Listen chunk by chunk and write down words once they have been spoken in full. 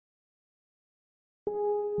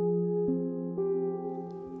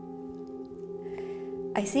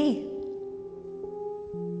I see.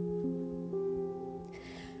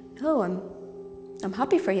 No, I'm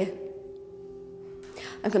happy for you.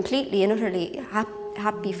 I'm completely and utterly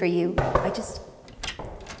happy for you. I just...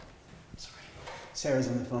 Sorry. Sarah's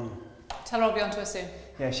on the phone. Tell her I'll be on to her soon.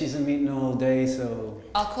 Yeah, she's in meeting all day, so...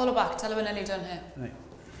 I'll call her back. Tell her when Ellie's done here. Right.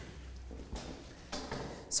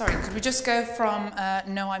 Sorry, could we just go from,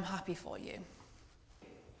 no, I'm happy for you?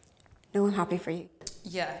 No, I'm happy for you.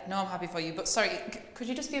 Yeah, no, I'm happy for you. But sorry, could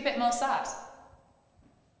you just be a bit more sad?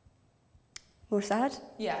 More sad?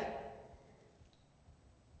 Yeah.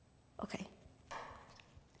 Okay.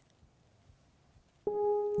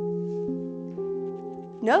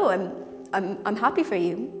 No, I'm happy for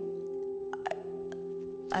you.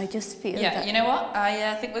 I just feel yeah, that... you know what?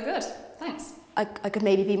 I think we're good. Thanks. I could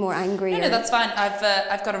maybe be more angry. No, that's fine.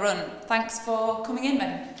 I've got to run. Thanks for coming in,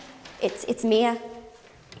 Megan. It's Mia.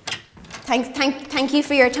 Thank you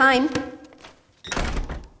for your time.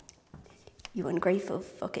 You ungrateful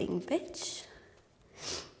fucking bitch.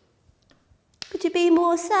 Could you be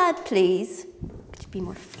more sad, please? Could you be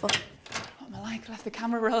more fuck? What am I like? Left the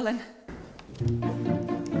camera rolling.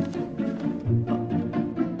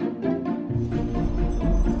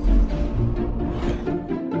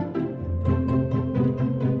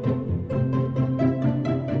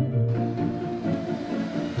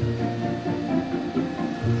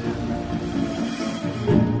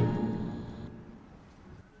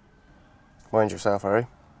 Mind yourself, Harry.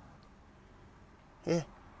 Yeah.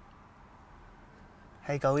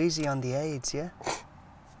 Hey, go easy on the AIDS, yeah?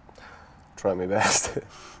 Try my best.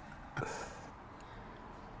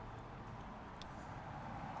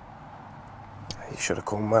 You should have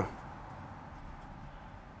come, man.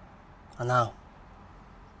 I know.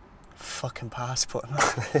 Fucking passport,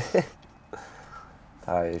 man.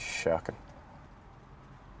 That is shocking.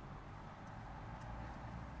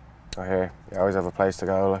 I hear you always have a place to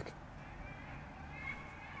go, like.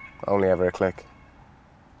 Only ever a click.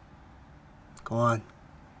 Go on.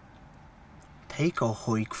 Take a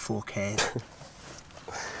hike, fuckhead.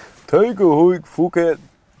 Take a hike, fuckhead.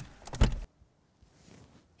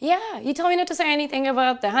 Yeah, you told me not to say anything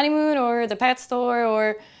about the honeymoon or the pet store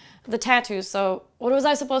or the tattoos, so what was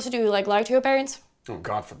I supposed to do, like lie to your parents? Oh,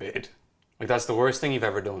 God forbid. Like, that's the worst thing you've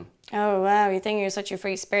ever done. Oh, wow, you think you're such a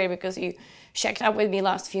free spirit because you checked up with me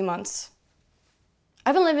last few months.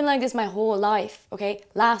 I've been living like this my whole life, okay?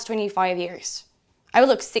 Last 25 years. I will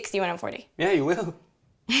look 60 when I'm 40. Yeah, you will.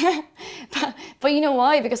 but you know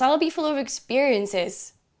why? Because I'll be full of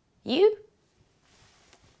experiences. You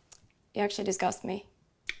actually disgust me.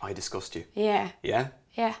 I disgust you. Yeah. Yeah?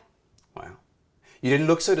 Yeah. Wow. You didn't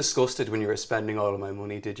look so disgusted when you were spending all of my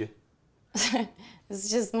money, did you? It's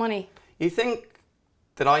just money. You think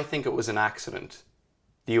that I think it was an accident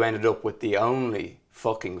that you ended up with the only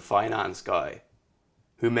fucking finance guy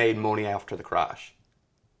who made money after the crash?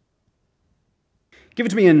 Give it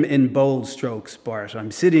to me in bold strokes, Bart.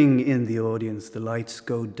 I'm sitting in the audience. The lights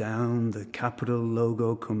go down. The Capital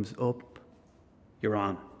logo comes up. You're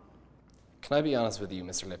on. Can I be honest with you,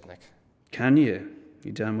 Mr. Lipnick? Can you?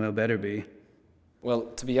 You damn well better be. Well,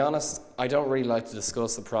 to be honest, I don't really like to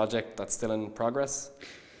discuss the project that's still in progress.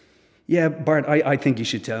 Yeah, Bart, I think you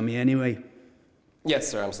should tell me anyway. Yes,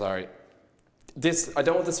 sir, I'm sorry. I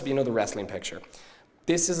don't want this to be another wrestling picture.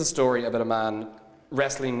 This is a story about a man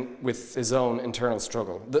wrestling with his own internal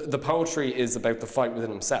struggle. The poetry is about the fight within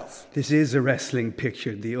himself. This is a wrestling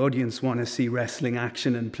picture. The audience want to see wrestling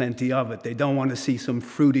action and plenty of it. They don't want to see some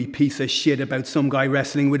fruity piece of shit about some guy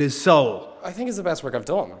wrestling with his soul. I think it's the best work I've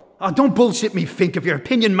done. Oh, don't bullshit me, Fink. If your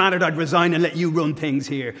opinion mattered, I'd resign and let you run things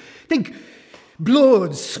here. Think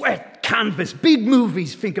blood, sweat, canvas, big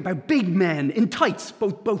movies. Think about big men in tights,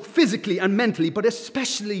 both physically and mentally, but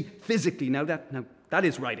especially physically. Now that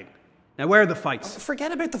is writing. Now, where are the fights?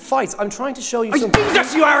 Forget about the fights. I'm trying to show you something.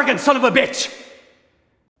 Jesus, you arrogant son of a bitch!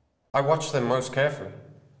 I watched them most carefully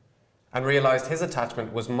and realised his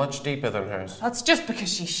attachment was much deeper than hers. That's just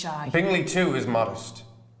because she's shy. Bingley, too, is modest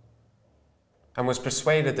and was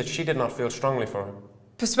persuaded that she did not feel strongly for him.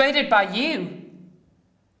 Persuaded by you?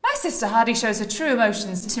 My sister hardly shows her true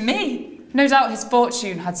emotions to me. No doubt his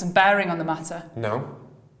fortune had some bearing on the matter. No.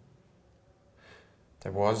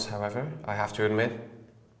 There was, however, I have to admit,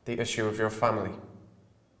 the issue of your family.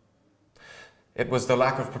 It was the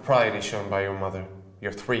lack of propriety shown by your mother,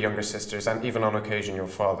 your 3 younger sisters, and even on occasion your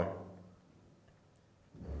father.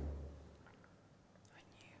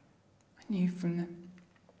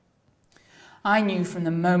 I knew from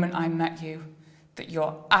the moment I met you that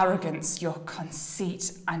your arrogance, your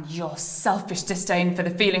conceit, and your selfish disdain for the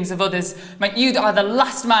feelings of others meant you are the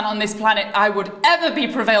last man on this planet I would ever be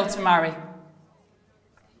prevailed to marry.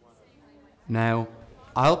 Now,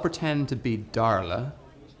 I'll pretend to be Darla,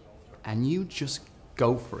 and you just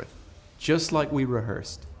go for it, just like we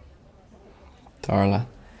rehearsed. Darla,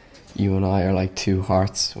 you and I are like two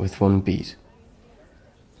hearts with one beat,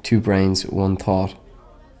 two brains with one thought,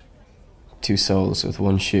 two souls with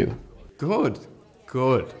one shoe. Good,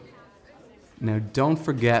 good. Now don't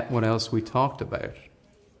forget what else we talked about.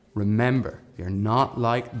 Remember, you're not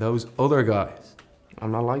like those other guys.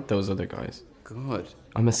 I'm not like those other guys. Good.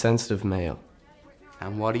 I'm a sensitive male.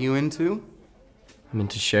 And what are you into? I'm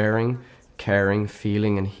into sharing, caring,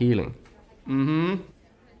 feeling and healing. Mm-hmm.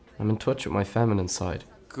 I'm in touch with my feminine side.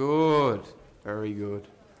 Good. Very good.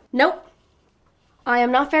 Nope. I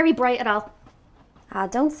am not very bright at all. Ah,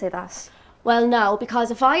 don't say that. Well, no, because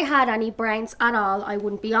if I had any brains at all, I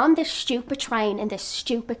wouldn't be on this stupid train in this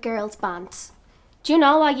stupid girls' band. Do you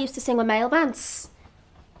know I used to sing with male bands?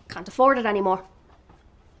 Can't afford it anymore.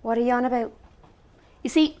 What are you on about? You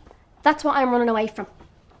see, that's what I'm running away from.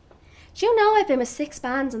 Do you know I've been with 6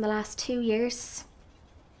 bands in the last 2 years?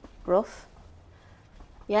 Rough.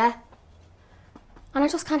 Yeah. And I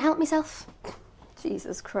just can't help myself.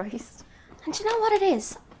 Jesus Christ. And do you know what it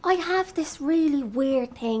is? I have this really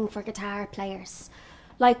weird thing for guitar players.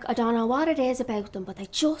 Like, I don't know what it is about them, but they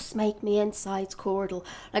just make me insides curdle.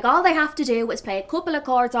 Like, all they have to do is play a couple of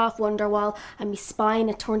chords off Wonderwall and my spine,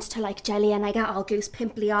 it turns to like jelly and I get all goose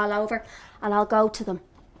pimply all over, and I'll go to them.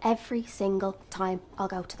 Every single time I'll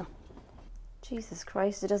go to them. Jesus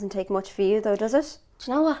Christ, it doesn't take much for you though, does it?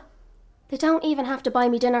 Do you know what? They don't even have to buy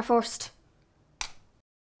me dinner first.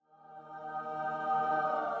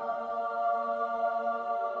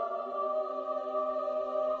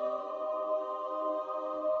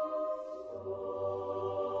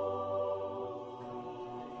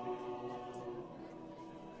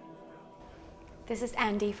 This is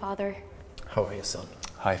Andy, Father. How are you, son?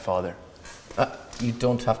 Hi, Father. You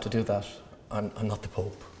don't have to do that. I'm not the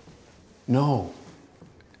Pope. No.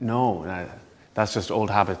 That's just old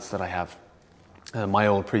habits that I have. My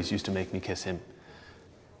old priest used to make me kiss him.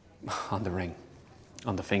 On the ring.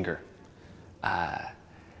 On the finger.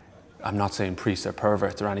 I'm not saying priests are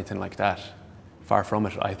perverts or anything like that. Far from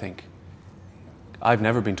it, I think. I've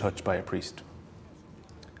never been touched by a priest.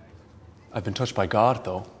 I've been touched by God,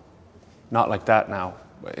 though. Not like that now.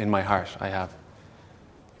 In my heart, I have.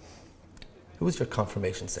 Who was your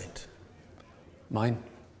confirmation saint? Mine?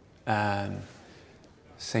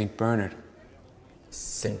 Saint Bernard.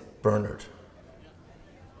 Saint Bernard.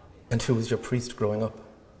 And who was your priest growing up?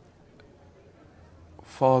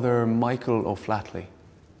 Father Michael O'Flatley.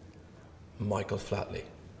 Michael Flatley?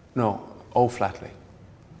 No, O'Flatley.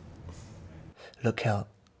 Look, Kel,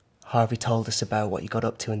 Harvey told us about what you got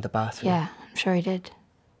up to in the bathroom. Yeah, I'm sure he did.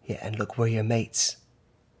 Yeah, and look, we're your mates.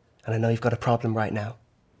 And I know you've got a problem right now,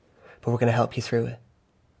 but we're going to help you through it.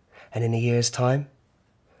 And in a year's time,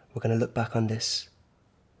 we're going to look back on this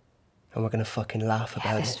and we're going to fucking laugh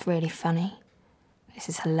about it. This is really funny. This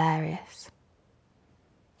is hilarious.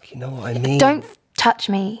 You know what I mean? Don't touch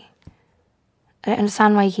me. I don't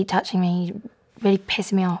understand why you keep touching me. You're really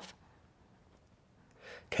pissing me off.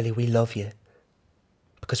 Kelly, we love you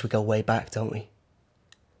because we go way back, don't we?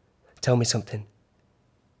 Tell me something.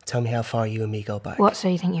 Tell me how far you and me go back. What, so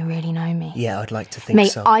you think you really know me? Yeah, I'd like to think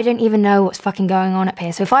Mate, so. I don't even know what's fucking going on up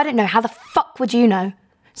here, so if I don't know, how the fuck would you know?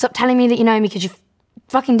 Stop telling me that you know me, because you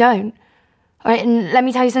fucking don't. All right, and let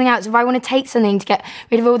me tell you something else. If I want to take something to get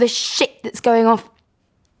rid of all this shit that's going off,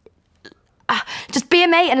 just be a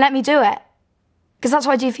mate and let me do it. Because that's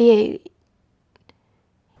what I do for you.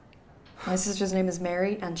 My sister's name is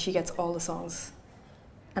Mary, and she gets all the songs.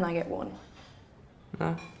 And I get 1.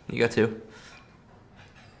 No, you got 2.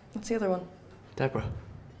 What's the other one? Deborah.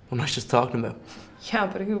 What I was just talking about. Yeah,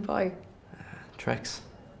 but who by? Trex.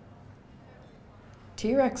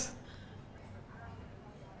 T-Rex.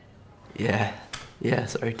 Yeah,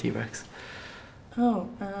 sorry, T-Rex. Oh,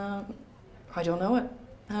 I don't know it.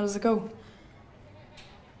 How does it go?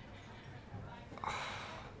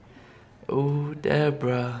 Oh,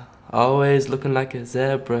 Deborah, always looking like a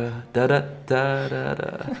zebra. Da da da da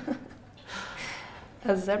da.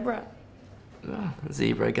 A zebra? Oh, a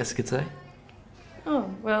zebra, I guess you could say.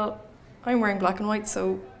 Oh, well, I'm wearing black and white,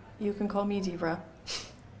 so you can call me Debra.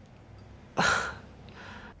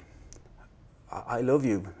 I love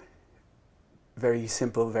you. Very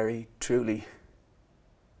simple, very truly.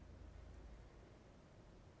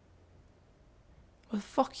 Well,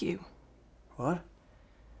 fuck you. What?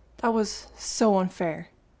 That was so unfair.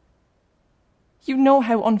 You know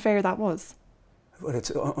how unfair that was. But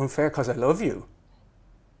it's unfair because I love you.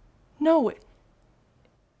 No,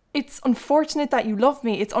 It's unfortunate that you love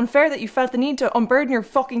me. It's unfair that you felt the need to unburden your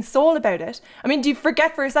fucking soul about it. I mean, do you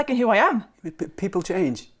forget for a second who I am? People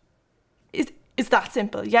change. It's that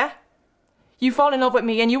simple, yeah? You fall in love with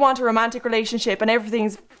me and you want a romantic relationship and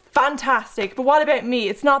everything's fantastic. But what about me?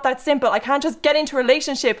 It's not that simple. I can't just get into a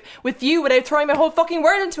relationship with you without throwing my whole fucking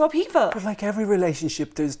world into upheaval. But like every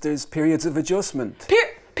relationship, there's periods of adjustment.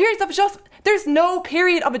 Periods of adjustment? There's no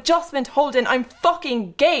period of adjustment, Holden. I'm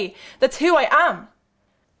fucking gay. That's who I am.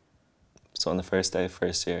 So on the first day of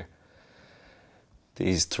first year,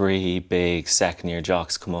 these 3 big second-year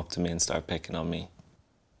jocks come up to me and start picking on me.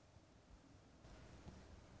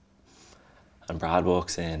 And Brad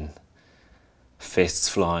walks in, fists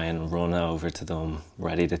flying, run over to them,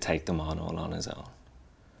 ready to take them on all on his own.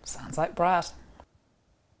 Sounds like Brad.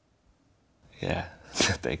 Yeah,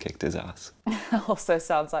 they kicked his ass. Also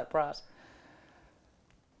sounds like Brad.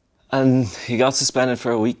 And he got suspended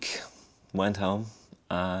for a week, went home,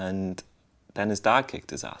 and then his dad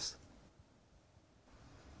kicked his ass.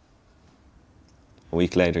 A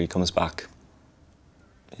week later, he comes back,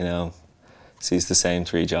 you know, sees the same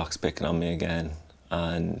 3 jocks picking on me again,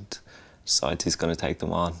 and decides he's going to take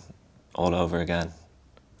them on all over again.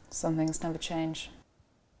 Some things never change.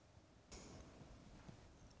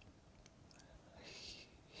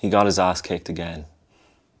 He got his ass kicked again,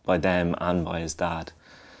 by them and by his dad.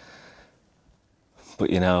 But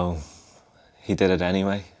you know, he did it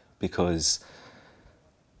anyway, because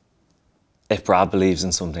if Brad believes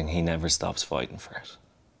in something, he never stops fighting for it.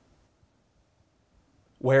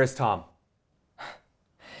 Where's Tom?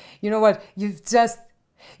 You know what? You've just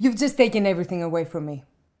taken everything away from me.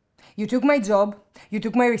 You took my job, you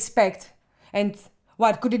took my respect, and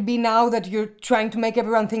what could it be now that you're trying to make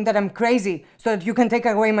everyone think that I'm crazy so that you can take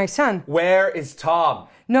away my son? Where is Tom?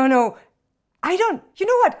 No, I don't. You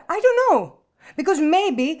know what? I don't know. Because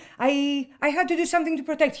maybe I had to do something to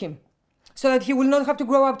protect him so that he will not have to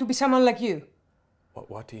grow up to be someone like you.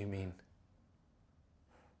 What do you mean?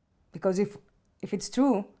 Because if it's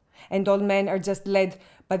true, and all men are just led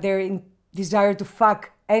by their desire to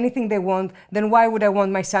fuck anything they want, then why would I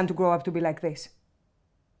want my son to grow up to be like this?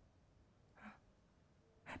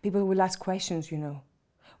 People will ask questions, you know.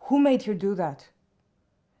 Who made her do that?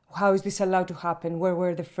 How is this allowed to happen? Where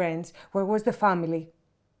were the friends? Where was the family?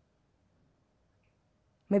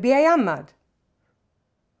 Maybe I am mad.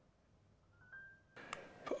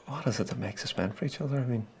 But what is it that makes us men for each other? I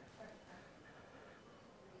mean,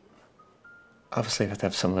 obviously we have to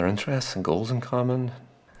have similar interests and goals in common.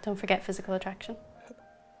 Don't forget physical attraction.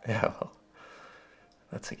 Yeah, well,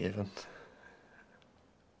 that's a given.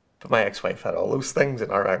 But my ex-wife had all those things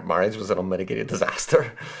and our marriage was an unmitigated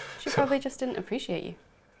disaster. She probably just didn't appreciate you.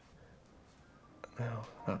 No,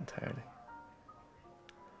 not entirely.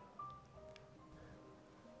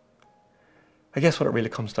 I guess what it really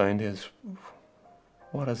comes down to is,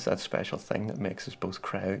 what is that special thing that makes us both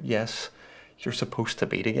cry out, yes, you're supposed to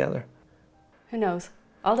be together? Who knows?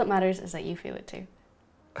 All that matters is that you feel it too.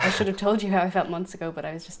 I should have told you how I felt months ago, but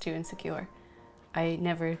I was just too insecure. I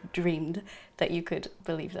never dreamed that you could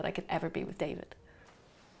believe that I could ever be with David.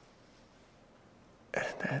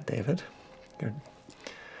 David?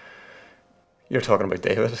 You're talking about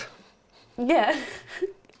David? Yeah.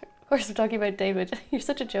 Of course I'm talking about David. You're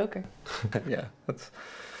such a joker. Yeah, that's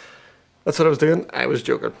what I was doing. I was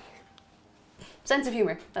joking. Sense of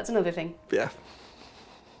humour, that's another thing. Yeah,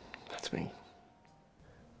 that's me.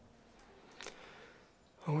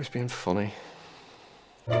 Always being funny.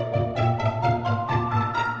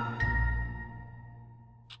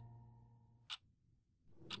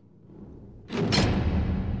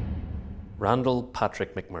 Randall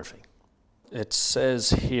Patrick McMurphy. It says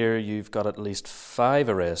here you've got at least 5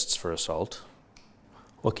 arrests for assault.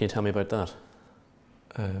 What can you tell me about that?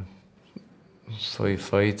 5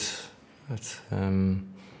 fights. That's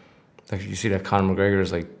like you see that Conor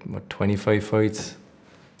McGregor's like what 25 fights.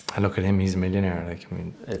 And look at him, he's a millionaire. Like I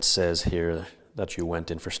mean, it says here that you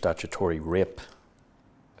went in for statutory rape.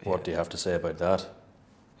 What do you have to say about that?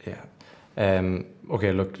 Yeah.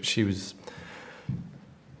 Okay, look, she was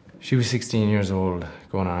 16 years old,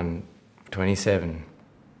 going on 27.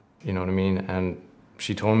 You know what I mean? And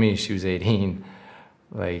she told me she was 18.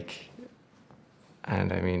 Like,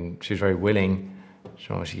 and I mean, she was very willing.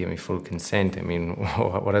 You know, she gave me full consent. I mean,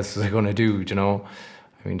 what else was I going to do? You know?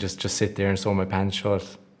 I mean, just sit there and sew my pants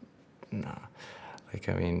shut. Nah. Like,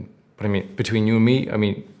 I mean, but I mean, between you and me, I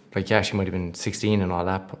mean, like, yeah, she might have been 16 and all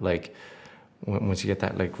that, but like, once you get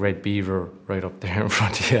that like red beaver right up there in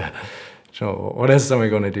front of you, you know, what else am I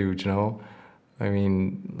going to do? You know? I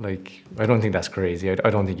mean, like, I don't think that's crazy. I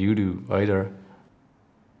don't think you do either.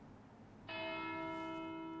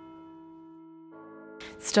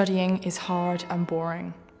 Studying is hard and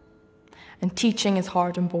boring. And teaching is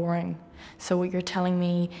hard and boring. So what you're telling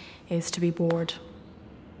me is to be bored.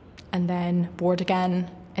 And then bored again.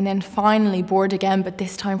 And then finally bored again, but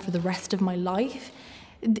this time for the rest of my life.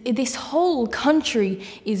 This whole country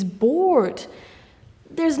is bored.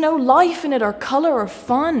 There's no life in it or colour or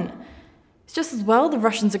fun. It's just as well the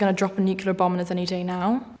Russians are going to drop a nuclear bomb on us any day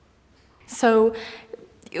now. So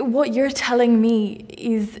what you're telling me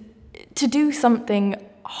is to do something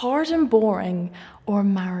hard and boring or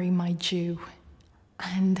marry my Jew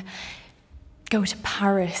and go to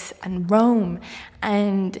Paris and Rome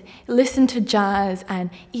and listen to jazz and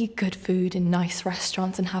eat good food in nice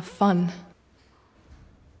restaurants and have fun.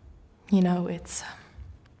 You know, it's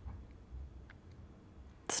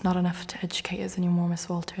not enough to educate us anymore, Miss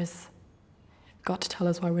Walters. You've got to tell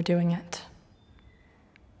us why we're doing it.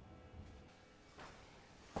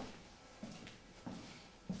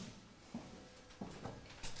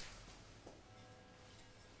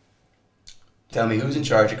 Tell me, who's in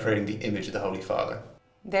charge of creating the image of the Holy Father?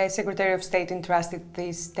 The Secretary of State entrusted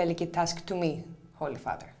this delicate task to me, Holy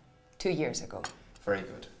Father, 2 years ago. Very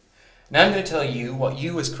good. Now I'm going to tell you what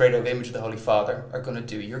you, as creator of image of the Holy Father, are going to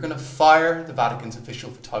do. You're going to fire the Vatican's official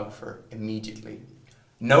photographer immediately.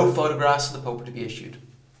 No photographs of the Pope are to be issued.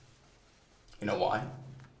 You know why?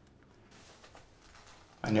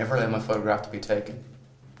 I never allowed my photograph to be taken.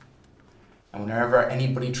 And whenever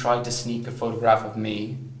anybody tried to sneak a photograph of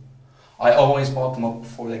me, I always bought them up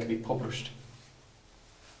before they could be published.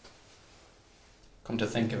 Come to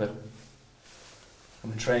think of it,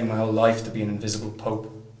 I've been training my whole life to be an invisible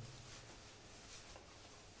Pope.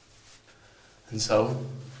 And so,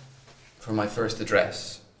 for my first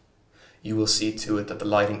address, you will see to it that the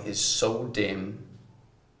lighting is so dim,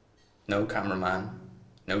 no cameraman,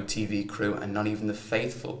 no TV crew, and not even the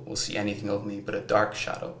faithful will see anything of me but a dark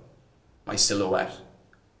shadow, my silhouette.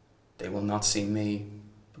 They will not see me,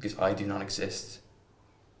 because I do not exist.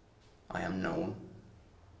 I am known.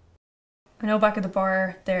 I know back at the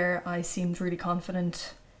bar there I seemed really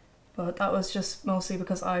confident, but that was just mostly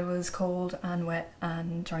because I was cold and wet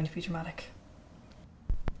and trying to be dramatic.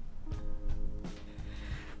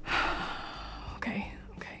 Okay.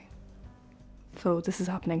 So this is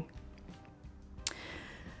happening.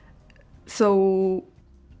 So,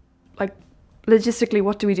 like, logistically,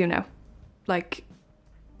 what do we do now? Like,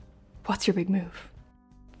 what's your big move?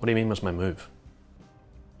 What do you mean, what's my move?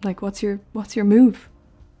 Like, what's your move?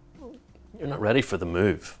 You're not ready for the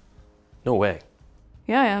move. No way.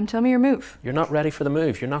 Yeah, I am. Tell me your move. You're not ready for the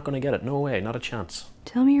move. You're not going to get it. No way. Not a chance.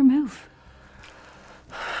 Tell me your move.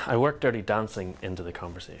 I work Dirty Dancing into the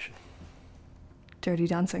conversation. Dirty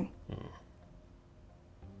Dancing?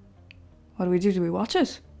 What do we do? Do we watch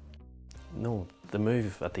it? No, the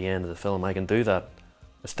move at the end of the film, I can do that.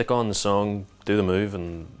 I stick on the song, do the move,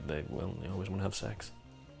 and they always want to have sex.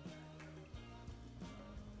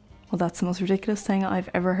 Well, that's the most ridiculous thing I've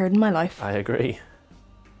ever heard in my life. I agree.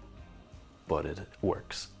 But it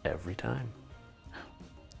works every time.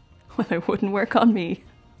 Well, it wouldn't work on me.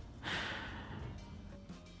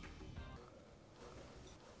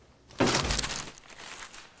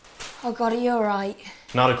 Oh God, are you alright?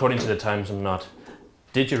 Not according to the Times, I'm not.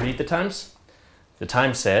 Did you read the Times? The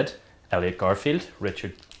Times said Elliot Garfield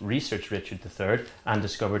researched Richard III and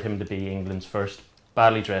discovered him to be England's first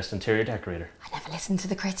badly dressed interior decorator. I never listened to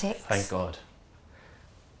the critics. Thank God.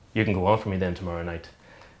 You can go on for me then tomorrow night.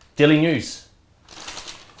 Daily News.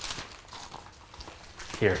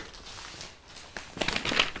 Here.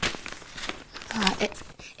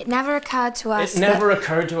 It never occurred to us. It never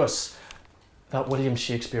occurred to us that William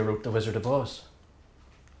Shakespeare wrote The Wizard of Oz.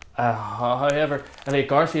 However, Elliot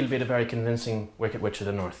Garfield made a very convincing Wicked Witch of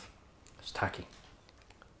the North. It's tacky.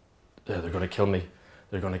 They're going to kill me.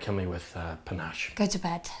 They're going to kill me with panache. Go to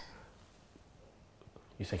bed.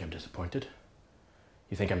 You think I'm disappointed?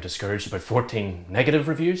 You think I'm discouraged about 14 negative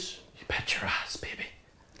reviews? You bet your ass, baby.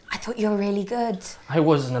 I thought you were really good. I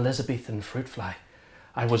was an Elizabethan fruit fly.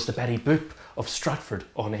 I was the Betty Boop of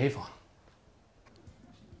Stratford-on-Avon.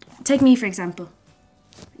 Take me, for example.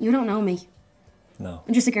 You don't know me. No.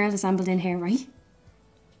 I'm just a girl that's ambled in here, right?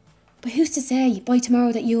 But who's to say by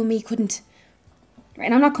tomorrow that you and me couldn't... Right,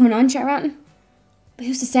 and I'm not coming on shit ranting. But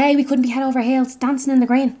who's to say we couldn't be head over heels dancing in the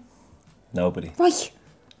grain? Nobody. Right.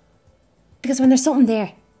 Because when there's something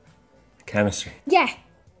there... Chemistry. Yeah.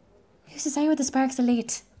 Who's to say where the sparks will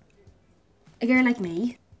lead? A girl like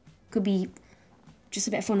me could be just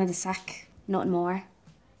a bit of fun of the sack, nothing more.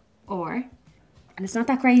 Or, and it's not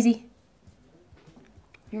that crazy,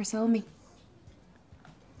 you're so me.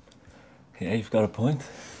 Yeah, you've got a point.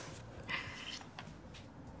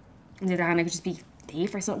 On the other hand, I could just be a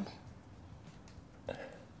thief or something.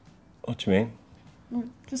 What do you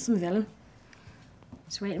mean? Just some villain.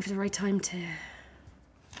 Just waiting for the right time to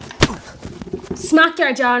smack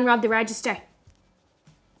your jaw and rob the register.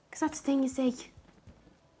 Because that's the thing, you see.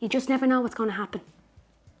 You just never know what's going to happen.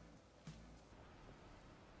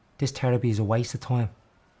 This therapy is a waste of time.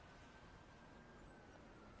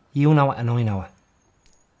 You know it and I know it.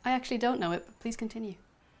 I actually don't know it, but please continue.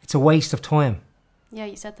 It's a waste of time. Yeah,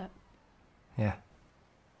 you said that. Yeah.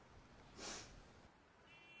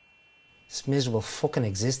 This miserable fucking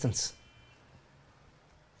existence.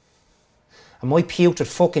 And my putrid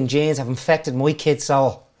fucking genes have infected my kid's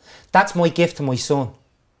soul. That's my gift to my son.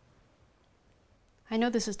 I know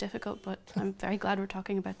this is difficult, but I'm very glad we're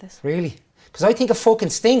talking about this. Really? Because I think it fucking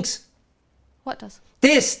stinks. What does?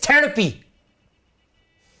 This therapy!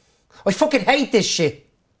 I fucking hate this shit.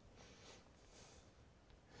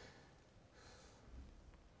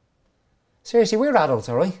 Seriously, we're adults,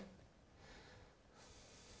 alright?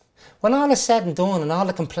 When all is said and done, and all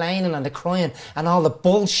the complaining and the crying and all the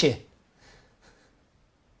bullshit,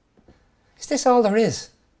 is this all there is?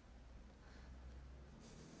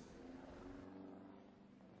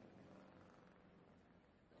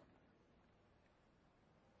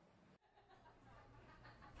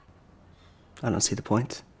 I don't see the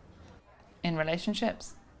point. In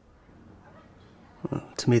relationships? Well,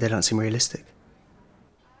 to me, they don't seem realistic.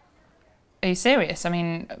 Are you serious? I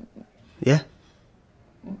mean... Yeah.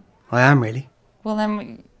 I am, really. Well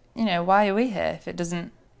then, you know, why are we here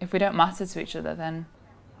if we don't matter to each other, then...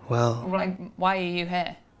 Well... Like, why are you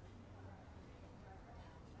here?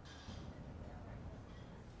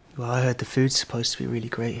 Well, I heard the food's supposed to be really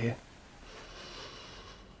great here.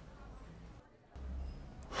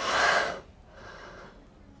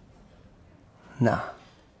 No.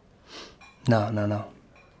 No.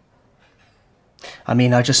 I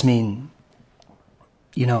mean, I just mean,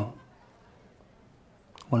 you know,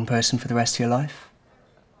 one person for the rest of your life.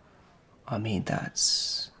 I mean,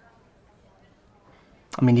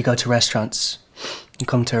 you go to restaurants, you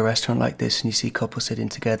come to a restaurant like this and you see couples sitting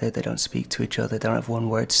together, they don't speak to each other, they don't have one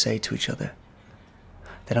word to say to each other.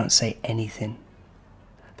 They don't say anything.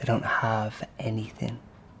 They don't have anything.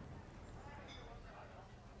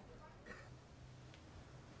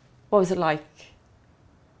 What was it like?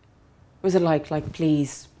 Was it like,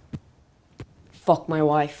 please, fuck my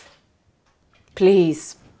wife?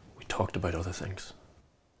 Please. We talked about other things.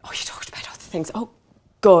 Oh, you talked about other things. Oh,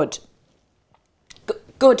 good.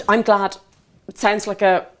 Good, I'm glad. It sounds like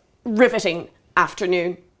a riveting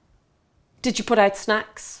afternoon. Did you put out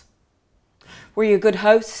snacks? Were you a good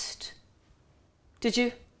host? Did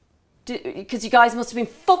you? Because you guys must have been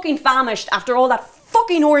fucking famished after all that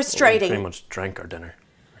fucking horse trading. We pretty much drank our dinner,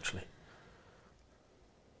 actually.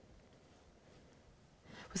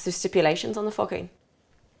 Was there stipulations on the fucking?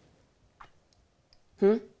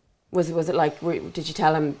 Was it like, did you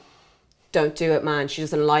tell him, don't do it, man, she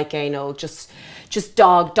doesn't like anal, just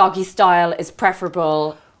doggy style is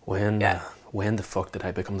preferable? When the fuck did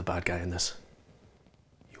I become the bad guy in this?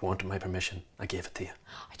 You wanted my permission, I gave it to you.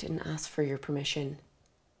 I didn't ask for your permission.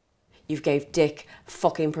 You gave Dick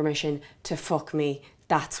fucking permission to fuck me.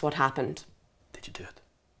 That's what happened. Did you do it?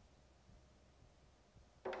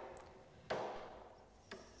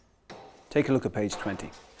 Take a look at page 20.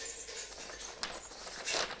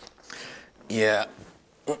 Yeah,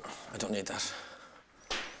 I don't need that.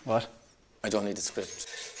 What? I don't need the script.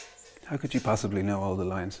 How could you possibly know all the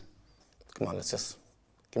lines? Come on, let's just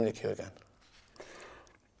give me the cue again.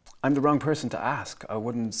 I'm the wrong person to ask. I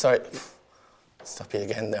wouldn't... Sorry, stop you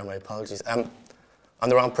again there, my apologies. I'm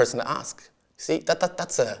the wrong person to ask. See,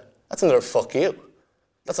 that's another fuck you.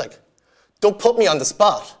 That's like, don't put me on the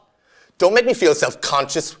spot. Don't make me feel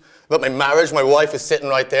self-conscious about my marriage. My wife is sitting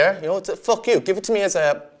right there. You know, it's a fuck you. Give it to me as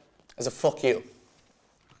a fuck you.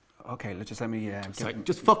 Okay, just let me...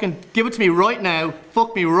 Just fucking give it to me right now.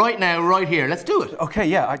 Fuck me right now, right here. Let's do it. Okay,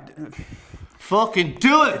 yeah, Fucking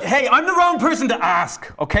do it! Hey, I'm the wrong person to ask,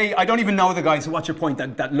 okay? I don't even know the guy, so what's your point,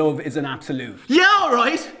 that love is an absolute? Yeah, all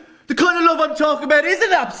right. The kind of love I'm talking about is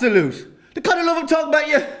an absolute. The kind of love I'm talking about,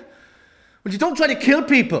 well, you don't try to kill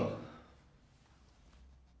people.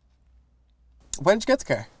 When did you get the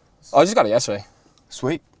car? Oh, I just got it yesterday.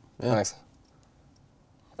 Sweet. Yeah. Thanks.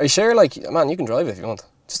 Are you sure, like, man, you can drive it if you want.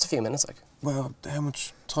 Just a few minutes, like. Well, how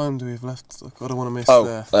much time do we have left? Like, I don't want to miss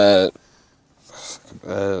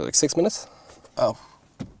like 6 minutes? Oh.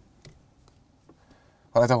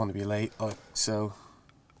 Well, I don't want to be late, like, so...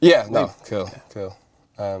 Yeah, no, cool, cool.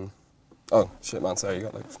 Oh, shit, man, sorry, you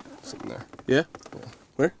got, like, something there. Yeah?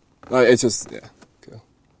 Where? No, it's just, yeah, cool.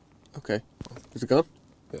 Okay. Is it gone?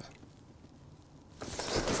 Yeah.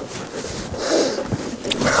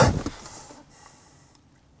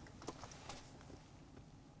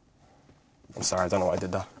 I'm sorry, I don't know why I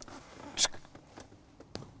did that.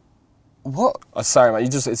 What? I'm sorry, man.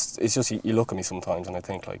 It's just you look at me sometimes and I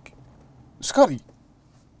think like, Scotty.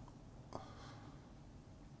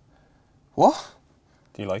 What?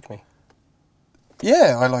 Do you like me?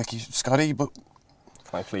 Yeah, I like you, Scotty, but...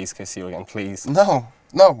 Can I please kiss you again, please? No,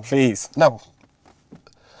 no. Please. No.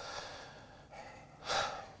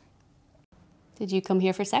 Did you come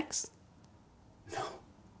here for sex? No.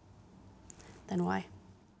 Then why?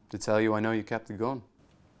 To tell you I know you kept the gun.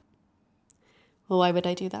 Well, why would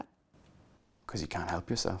I do that? Because you can't help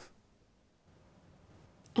yourself.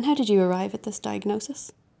 And how did you arrive at this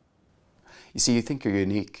diagnosis? You see, you think you're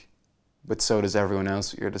unique, but so does everyone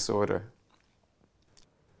else with your disorder.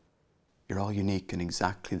 You're all unique in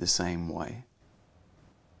exactly the same way.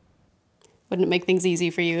 Wouldn't it make things easy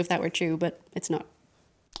for you if that were true, but it's not.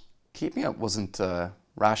 Keeping up wasn't a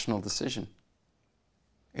rational decision.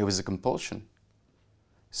 It was a compulsion.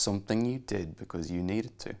 Something you did because you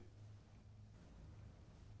needed to.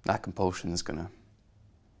 That compulsion is gonna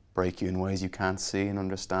break you in ways you can't see and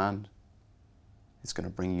understand. It's gonna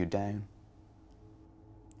bring you down.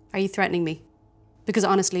 Are you threatening me? Because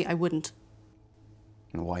honestly, I wouldn't.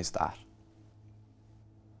 And why is that?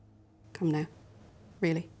 Come now.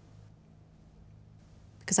 Really.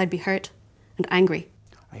 Because I'd be hurt and angry.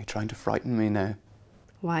 Are you trying to frighten me now?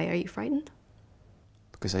 Why are you frightened?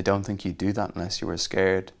 Because I don't think you'd do that unless you were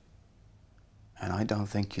scared. And I don't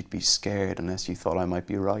think you'd be scared unless you thought I might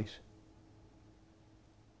be right.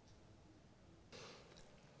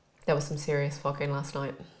 There was some serious fucking last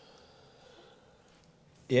night.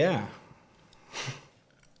 Yeah.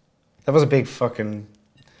 That was a big fucking...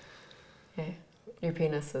 Yeah. Your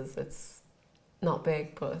penis it's not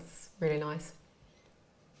big, but it's really nice.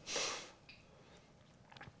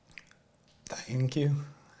 Thank you.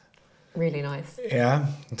 Really nice. Yeah,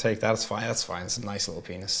 I'll take that. It's fine. That's fine. It's a nice little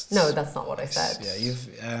penis. No, that's not what I said. Yeah,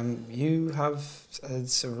 you have.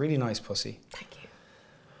 It's a really nice pussy. Thank you.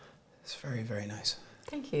 It's very, very nice.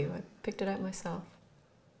 Thank you. I picked it out myself.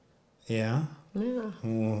 Yeah. Yeah.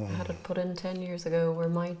 Ooh. I had it put in 10 years ago where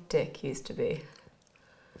my dick used to be.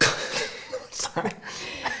 Sorry.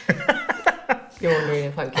 You're wondering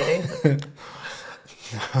if I'm kidding?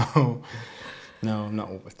 No. No, I'm not.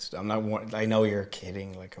 I'm not. I know you're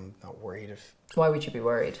kidding. Like, I'm not worried if. Why would you be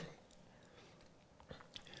worried?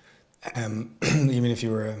 You mean if you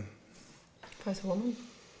were a... If I was a woman?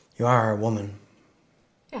 You are a woman.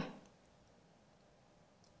 Yeah.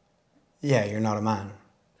 Yeah, you're not a man.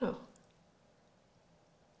 No.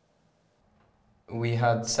 We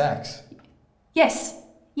had sex. Yes.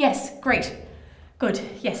 Yes. Great. Good.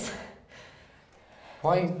 Yes.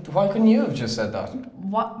 Why couldn't you have just said that?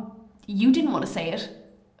 What? You didn't want to say it.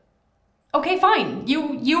 Okay, fine.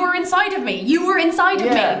 You were inside of me. You were inside of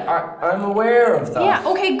me. Yeah, I'm aware of that. Yeah,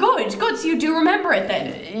 okay, good. Good, so you do remember it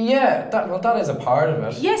then? Yeah, that is a part of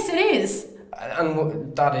it. Yes, it is.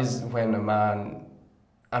 And that is when a man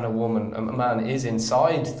and a woman, a man is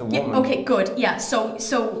inside the woman. Yeah, okay, good. Yeah,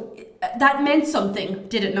 so that meant something,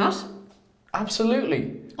 did it not?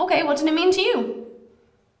 Absolutely. Okay, what did it mean to you?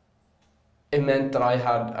 It meant that I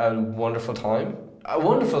had a wonderful time. A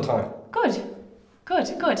wonderful time. Good.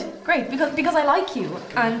 Good, good. Great, because I like you.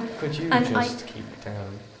 And could you and just keep it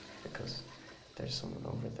down? Because there's someone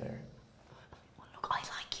over there. Look, I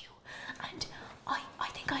like you. And I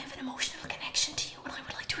think I have an emotional connection to you and I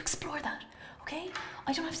would like to explore that. Okay?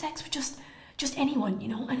 I don't have sex with just anyone, you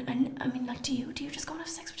know? And I mean, like, do you just go and have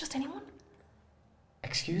sex with just anyone?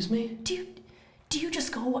 Excuse me? Do you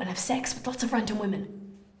just go and have sex with lots of random women?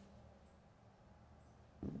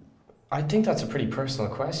 I think that's a pretty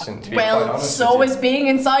personal question, to be quite Well, honest so with you. is being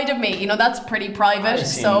inside of me. You know, that's pretty private,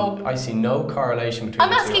 I see no correlation between I'm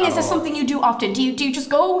the two asking, at is this all. something you do often? Do you just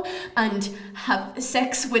go and have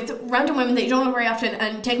sex with random women that you don't know very often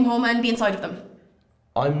and take them home and be inside of them?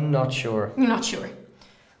 I'm not sure. You're not sure.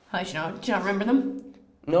 Do you not remember them?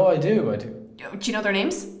 No, I do. Do you know their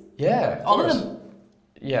names? Yeah, All course. of them?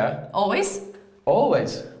 Yeah. Always?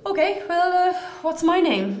 Always. Okay, well, what's my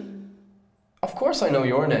name? Of course I know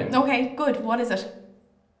your name. Okay, good. What is it?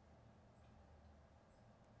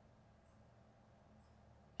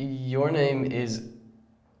 Your name is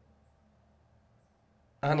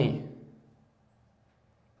Annie.